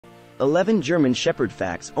11 German Shepherd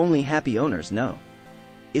facts only happy owners know.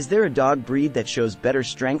 Is there a dog breed that shows better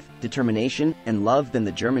strength, determination, and love than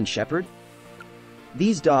the German Shepherd?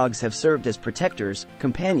 These dogs have served as protectors,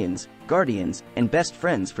 companions, guardians, and best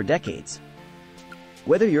friends for decades.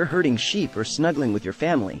 Whether you're herding sheep or snuggling with your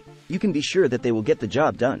family, you can be sure that they will get the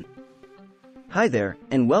job done. Hi there,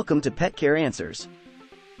 and welcome to Pet Care Answers.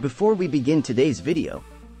 Before we begin today's video,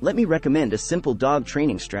 let me recommend a simple dog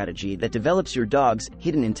training strategy that develops your dog's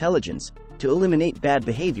hidden intelligence to eliminate bad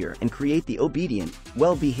behavior and create the obedient,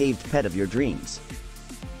 well-behaved pet of your dreams.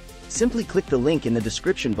 Simply click the link in the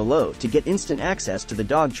description below to get instant access to the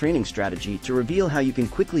dog training strategy to reveal how you can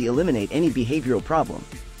quickly eliminate any behavioral problem,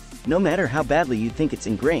 no matter how badly you think it's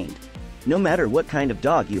ingrained, no matter what kind of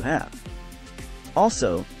dog you have.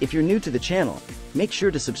 Also, if you're new to the channel, make sure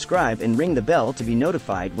to subscribe and ring the bell to be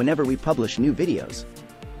notified whenever we publish new videos.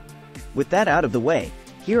 With that out of the way,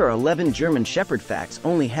 here are 11 German Shepherd facts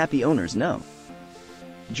only happy owners know.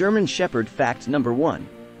 German Shepherd fact number 1.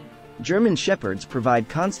 German Shepherds provide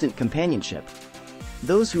constant companionship.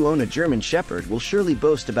 Those who own a German Shepherd will surely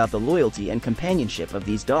boast about the loyalty and companionship of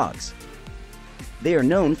these dogs. They are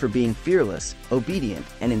known for being fearless, obedient,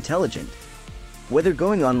 and intelligent. Whether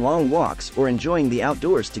going on long walks or enjoying the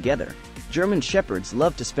outdoors together, German Shepherds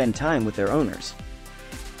love to spend time with their owners.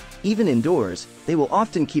 Even indoors, they will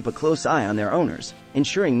often keep a close eye on their owners,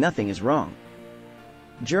 ensuring nothing is wrong.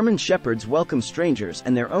 German Shepherds welcome strangers,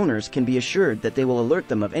 and their owners can be assured that they will alert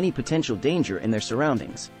them of any potential danger in their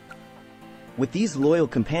surroundings. With these loyal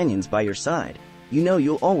companions by your side, you know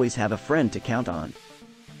you'll always have a friend to count on.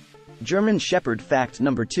 German Shepherd fact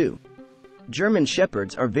number 2. German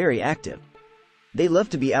Shepherds are very active. They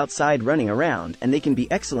love to be outside running around, and they can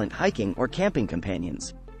be excellent hiking or camping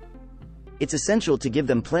companions. It's essential to give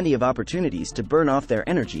them plenty of opportunities to burn off their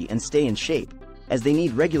energy and stay in shape, as they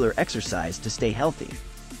need regular exercise to stay healthy.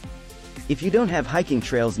 If you don't have hiking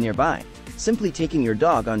trails nearby, simply taking your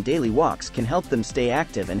dog on daily walks can help them stay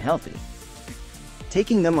active and healthy.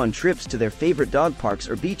 Taking them on trips to their favorite dog parks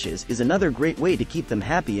or beaches is another great way to keep them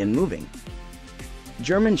happy and moving.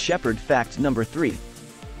 German Shepherd fact number 3.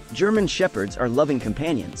 German Shepherds are loving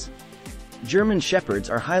companions. German Shepherds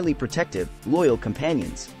are highly protective, loyal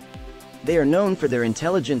companions. They are known for their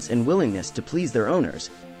intelligence and willingness to please their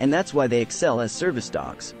owners, and that's why they excel as service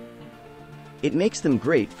dogs. It makes them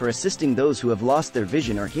great for assisting those who have lost their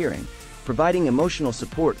vision or hearing, providing emotional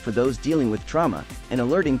support for those dealing with trauma, and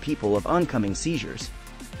alerting people of oncoming seizures.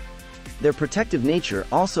 Their protective nature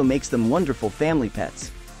also makes them wonderful family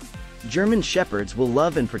pets. German Shepherds will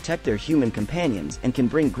love and protect their human companions and can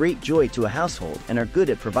bring great joy to a household and are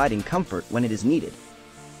good at providing comfort when it is needed.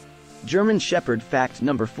 German Shepherd fact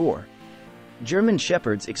number 4. German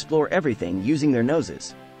Shepherds explore everything using their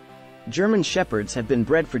noses. German Shepherds have been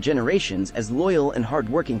bred for generations as loyal and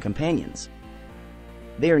hard-working companions.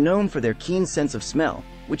 They are known for their keen sense of smell,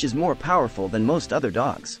 which is more powerful than most other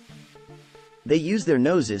dogs. They use their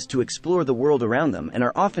noses to explore the world around them and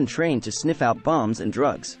are often trained to sniff out bombs and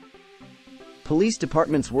drugs. Police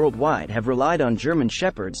departments worldwide have relied on German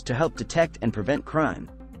Shepherds to help detect and prevent crime.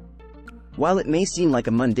 While it may seem like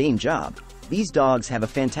a mundane job, these dogs have a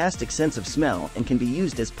fantastic sense of smell and can be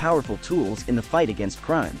used as powerful tools in the fight against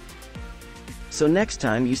crime. So next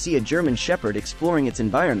time you see a German Shepherd exploring its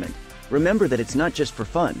environment, remember that it's not just for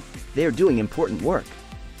fun, they are doing important work.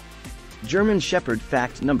 German Shepherd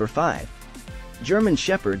fact number 5. German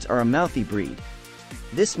Shepherds are a mouthy breed.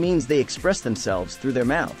 This means they express themselves through their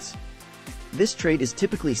mouths. This trait is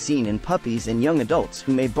typically seen in puppies and young adults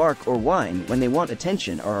who may bark or whine when they want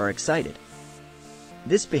attention or are excited.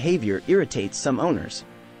 This behavior irritates some owners.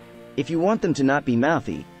 If you want them to not be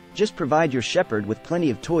mouthy, just provide your Shepherd with plenty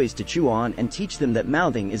of toys to chew on and teach them that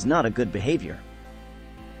mouthing is not a good behavior.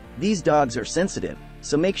 These dogs are sensitive,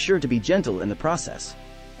 so make sure to be gentle in the process.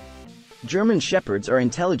 German Shepherds are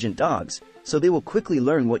intelligent dogs, so they will quickly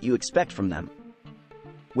learn what you expect from them.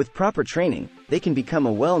 With proper training, they can become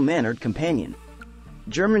a well-mannered companion.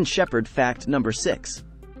 German Shepherd fact number 6.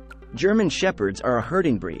 German Shepherds are a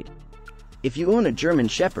herding breed. If you own a German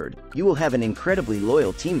Shepherd, you will have an incredibly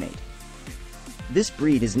loyal teammate. This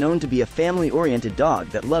breed is known to be a family-oriented dog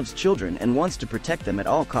that loves children and wants to protect them at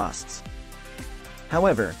all costs.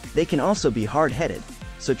 However, they can also be hard-headed,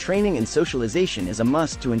 so training and socialization is a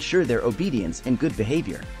must to ensure their obedience and good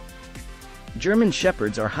behavior. German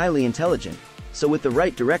Shepherds are highly intelligent, so with the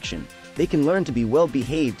right direction, they can learn to be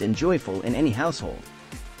well-behaved and joyful in any household.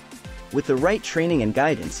 With the right training and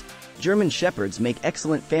guidance, German Shepherds make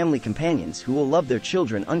excellent family companions who will love their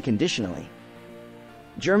children unconditionally.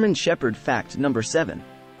 German Shepherd fact number 7.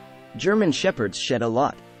 German Shepherds shed a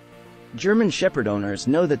lot. German Shepherd owners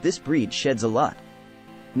know that this breed sheds a lot.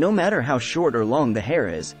 No matter how short or long the hair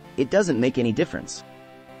is, it doesn't make any difference.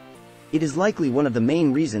 It is likely one of the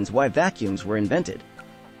main reasons why vacuums were invented.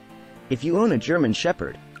 If you own a German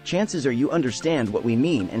Shepherd, chances are you understand what we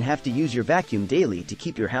mean and have to use your vacuum daily to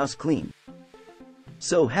keep your house clean.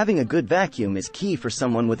 So having a good vacuum is key for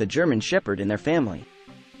someone with a German Shepherd in their family.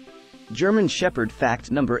 German Shepherd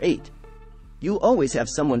fact number 8. You'll always have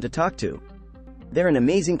someone to talk to. They're an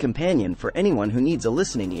amazing companion for anyone who needs a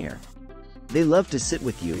listening ear. They love to sit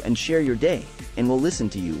with you and share your day, and will listen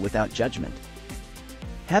to you without judgment.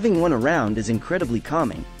 Having one around is incredibly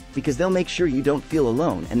calming, because they'll make sure you don't feel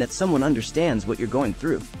alone and that someone understands what you're going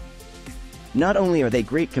through. Not only are they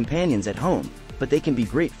great companions at home, but they can be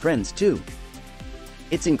great friends too.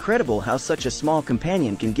 It's incredible how such a small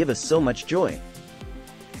companion can give us so much joy.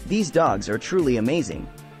 These dogs are truly amazing.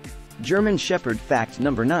 German Shepherd fact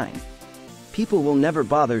number 9. People will never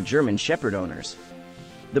bother German Shepherd owners.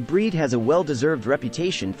 The breed has a well-deserved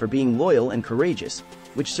reputation for being loyal and courageous,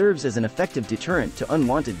 which serves as an effective deterrent to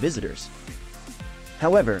unwanted visitors.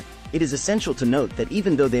 However, it is essential to note that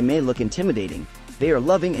even though they may look intimidating, they are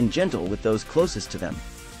loving and gentle with those closest to them.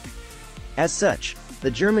 As such, the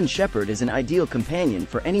German Shepherd is an ideal companion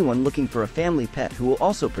for anyone looking for a family pet who will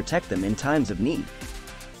also protect them in times of need.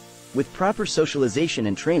 With proper socialization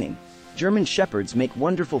and training, German Shepherds make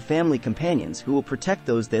wonderful family companions who will protect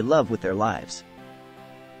those they love with their lives.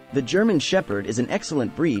 The German Shepherd is an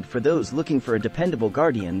excellent breed for those looking for a dependable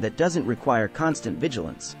guardian that doesn't require constant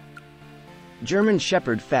vigilance. German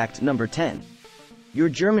Shepherd fact number 10. Your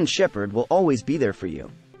German Shepherd will always be there for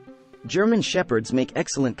you. German Shepherds make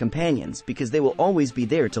excellent companions because they will always be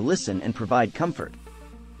there to listen and provide comfort.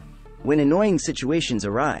 When annoying situations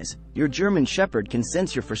arise, your German Shepherd can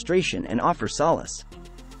sense your frustration and offer solace.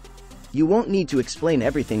 You won't need to explain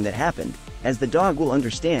everything that happened, as the dog will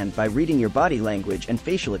understand by reading your body language and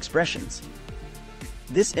facial expressions.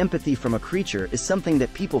 This empathy from a creature is something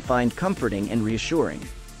that people find comforting and reassuring.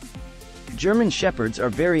 German Shepherds are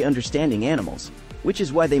very understanding animals, which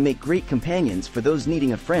is why they make great companions for those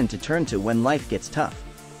needing a friend to turn to when life gets tough.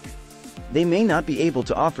 They may not be able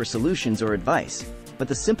to offer solutions or advice, but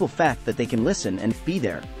the simple fact that they can listen and be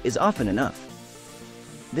there is often enough.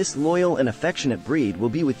 This loyal and affectionate breed will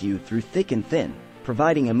be with you through thick and thin,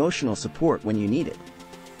 providing emotional support when you need it.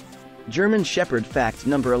 German Shepherd fact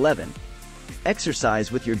number 11.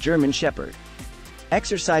 Exercise with your German Shepherd.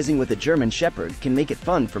 Exercising with a German Shepherd can make it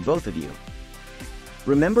fun for both of you.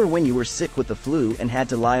 Remember when you were sick with the flu and had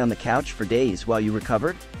to lie on the couch for days while you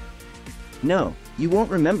recovered? No, you won't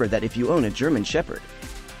remember that if you own a German Shepherd.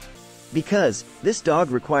 Because this dog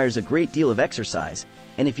requires a great deal of exercise,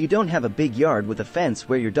 and if you don't have a big yard with a fence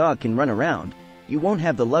where your dog can run around, you won't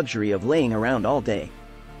have the luxury of laying around all day.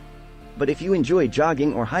 But if you enjoy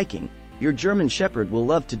jogging or hiking, your German Shepherd will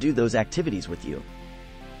love to do those activities with you.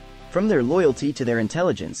 From their loyalty to their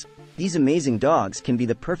intelligence, these amazing dogs can be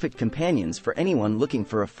the perfect companions for anyone looking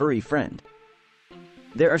for a furry friend.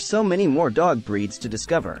 There are so many more dog breeds to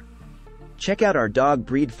discover. Check out our Dog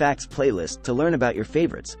Breed Facts playlist to learn about your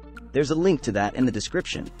favorites. There's a link to that in the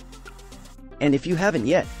description. And if you haven't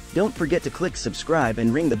yet, don't forget to click subscribe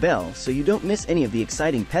and ring the bell so you don't miss any of the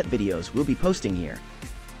exciting pet videos we'll be posting here.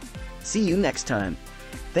 See you next time.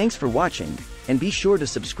 Thanks for watching, and be sure to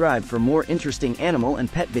subscribe for more interesting animal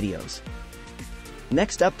and pet videos.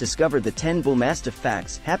 Next up, discover the 10 Bull Mastiff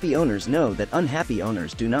facts happy owners know that unhappy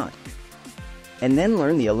owners do not. And then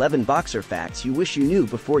learn the 11 Boxer facts you wish you knew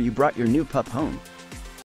before you brought your new pup home.